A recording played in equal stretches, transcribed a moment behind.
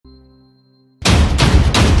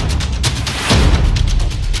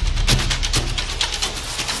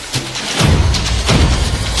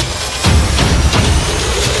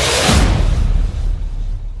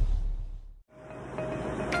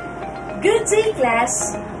Hey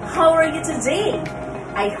class, how are you today?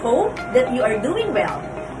 I hope that you are doing well.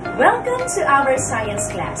 Welcome to our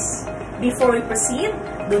science class. Before we proceed,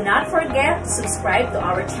 do not forget to subscribe to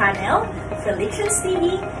our channel, Felicians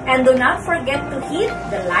TV, and do not forget to hit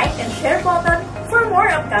the like and share button for more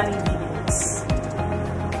upcoming videos.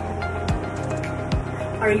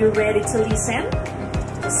 Are you ready to listen?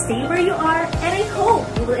 Just stay where you are, and I hope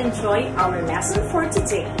you will enjoy our lesson for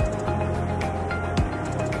today.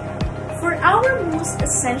 For our most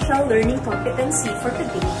essential learning competency for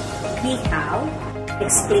today, we have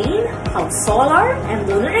explain how solar and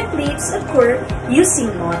lunar eclipse occur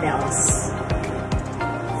using models.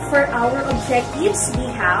 For our objectives, we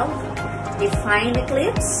have define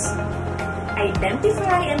eclipse,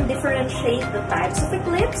 identify and differentiate the types of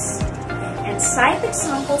eclipse, and cite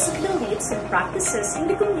examples of beliefs and practices in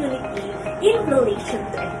the community in relation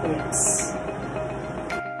to eclipse.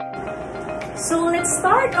 So let's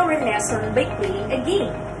start our lesson by playing a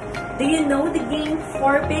game. Do you know the game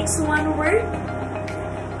 4 Pigs 1 Word?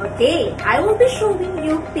 Okay, I will be showing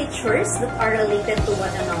you pictures that are related to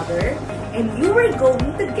one another, and you are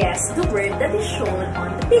going to guess the word that is shown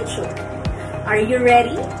on the picture. Are you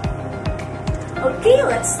ready? Okay,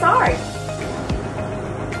 let's start.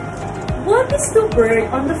 What is the word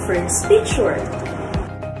on the first picture?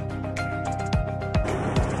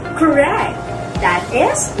 Correct! That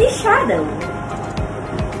is a shadow.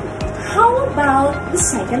 How about the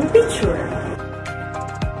second picture?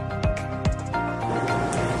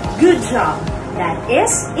 Good job! That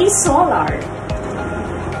is a solar.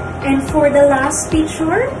 And for the last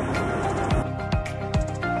picture?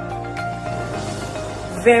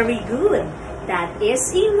 Very good! That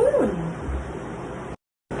is a moon.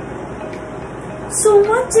 So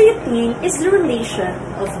what do you think is the relation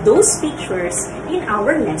of those pictures in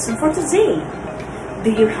our lesson for today?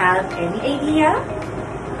 Do you have any idea?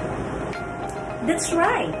 That's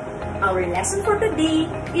right! Our lesson for today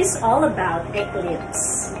is all about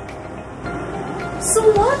eclipse. So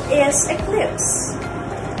what is eclipse?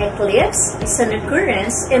 Eclipse is an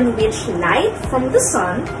occurrence in which light from the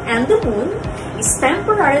sun and the moon is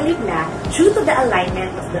temporarily black due to the alignment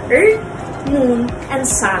of the earth, moon, and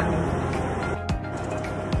sun.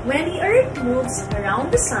 When the earth moves around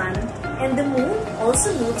the sun and the moon also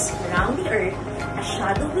moves around the earth, a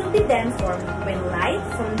shadow will be then formed when light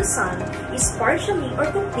from the sun is partially or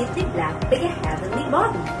completely blocked by a heavenly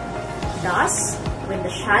body. Thus, when the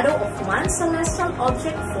shadow of one celestial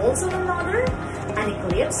object falls on another, an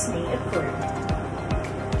eclipse may occur.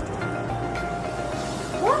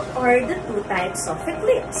 What are the two types of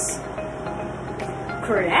eclipse?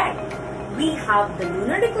 Correct! We have the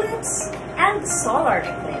lunar eclipse and the solar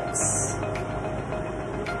eclipse.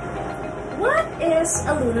 What is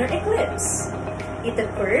a lunar eclipse? It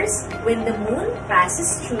occurs when the moon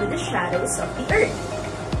passes through the shadows of the earth.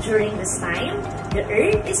 During this time, the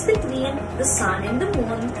earth is between the sun and the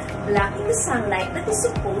moon, blocking the sunlight that is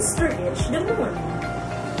supposed to reach the moon.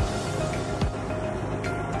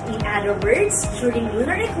 In other words, during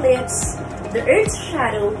lunar eclipse, the earth's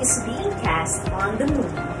shadow is being cast on the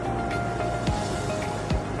moon.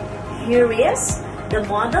 Here is the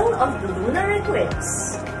model of the lunar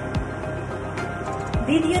eclipse.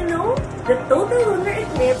 Did you know the total lunar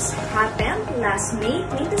eclipse happened last May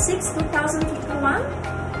 26, 2021?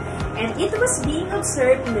 And it was being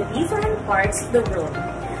observed in the different parts of the world.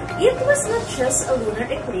 It was not just a lunar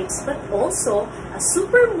eclipse but also a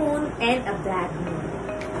supermoon and a blood moon.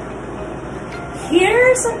 Here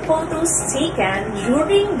are some photos taken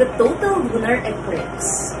during the total lunar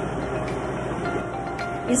eclipse.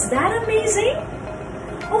 Is that amazing?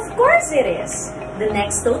 Of course it is! The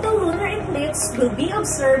next total lunar eclipse will be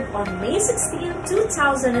observed on May 16,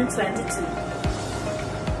 2022.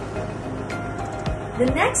 The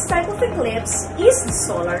next type of eclipse is the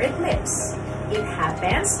solar eclipse. It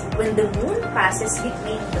happens when the moon passes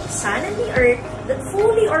between the sun and the earth that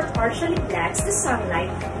fully or partially blocks the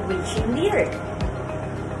sunlight reaching the earth.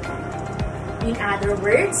 In other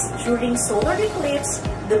words, during solar eclipse,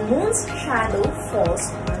 the moon's shadow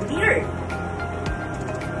falls on the earth.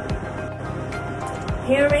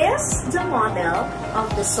 Here is the model of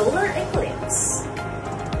the solar eclipse.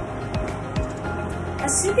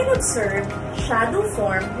 As you can observe, shadow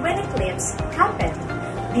form when eclipse happen.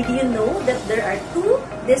 Did you know that there are two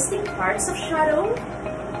distinct parts of shadow?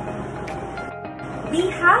 We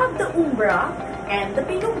have the umbra and the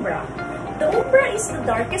penumbra. The umbra is the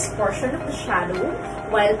darkest portion of the shadow,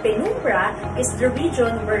 while penumbra is the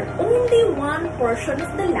region where only one portion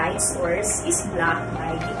of the light source is blocked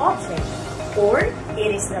by the object, or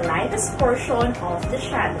it is the lightest portion of the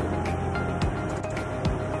shadow.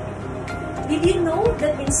 Did you know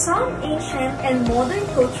that in some ancient and modern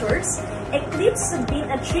cultures, eclipses have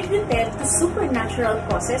been attributed to supernatural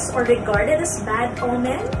causes or regarded as bad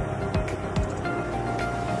omen?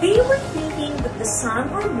 They were thinking that the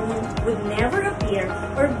sun or moon would never appear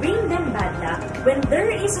or bring them bad luck when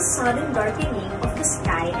there is a sudden darkening of the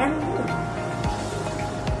sky and moon.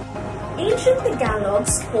 Ancient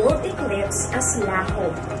Tagalogs called eclipse as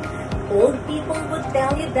laho. Old people would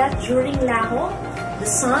tell you that during laho, the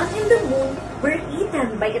sun and the moon were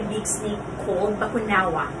eaten by a big snake called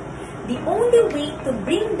bakunawa. The only way to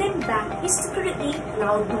bring them back is to create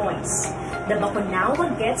loud noise. The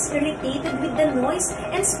bakunawa gets irritated with the noise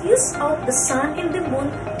and spews out the sun and the moon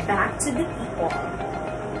back to the people.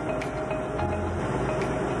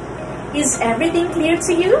 Is everything clear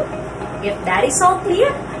to you? If that is all clear,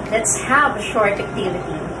 let's have a short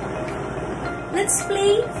activity. Let's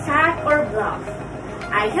play fact or bluff.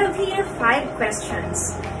 I have here 5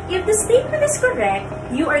 questions. If the statement is correct,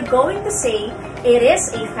 you are going to say, it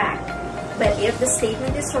is a fact. But if the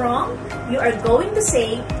statement is wrong, you are going to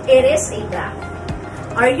say, it is a bluff.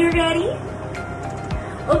 Are you ready?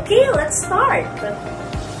 Okay, let's start.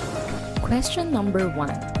 Question number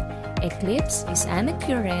 1. Eclipse is an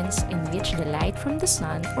occurrence in which the light from the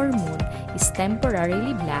sun or moon is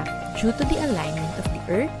temporarily black due to the alignment of the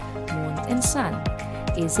earth, moon, and sun.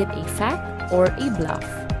 Is it a fact or a bluff?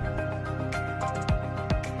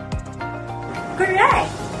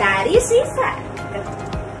 Correct! That is a fact.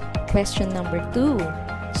 Question number 2.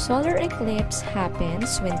 Solar eclipse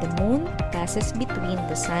happens when the moon passes between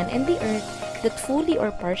the sun and the earth that fully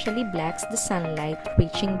or partially blocks the sunlight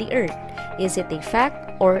reaching the earth. Is it a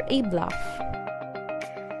fact or a bluff?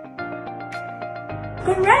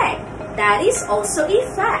 Correct! That is also a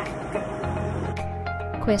fact.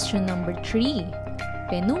 Question number 3.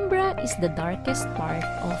 Penumbra is the darkest part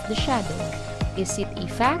of the shadow. Is it a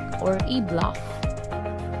fact or a bluff?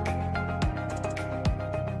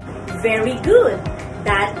 Very good.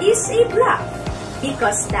 That is a bluff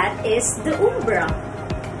because that is the umbra.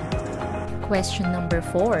 Question number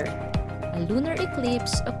 4. A lunar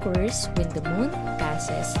eclipse occurs when the moon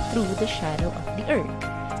passes through the shadow of the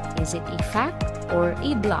earth. Is it a fact or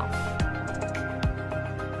a bluff?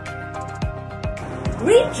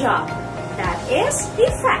 Great job! That is a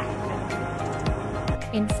fact.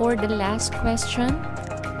 And for the last question,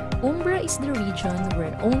 umbra is the region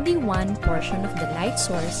where only one portion of the light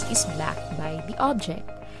source is blocked by the object.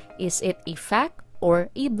 Is it a fact or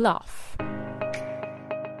a bluff?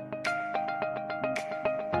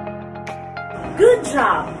 Good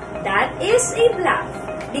job! That is a bluff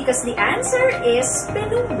because the answer is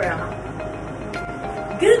penumbra.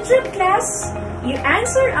 Good job, class! You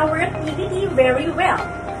answered our activity very well.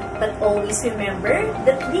 But always remember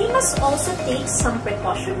that we must also take some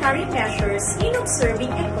precautionary measures in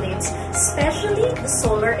observing eclipse, especially the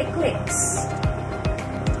solar eclipse.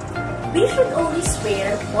 We should always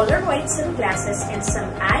wear Polaroid sunglasses and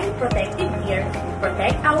some eye protective gear to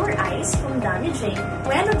protect our eyes from damaging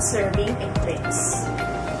when observing eclipse.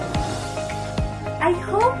 I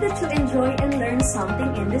hope that you enjoy and learn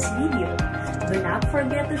something in this video. Do not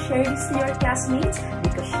forget to share this to your classmates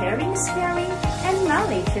because sharing is caring and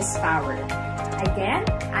knowledge is power. Again,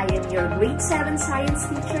 I am your grade 7 science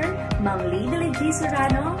teacher, Ma'am Lady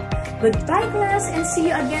SERRANO. Goodbye class and see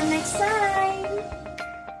you again next time!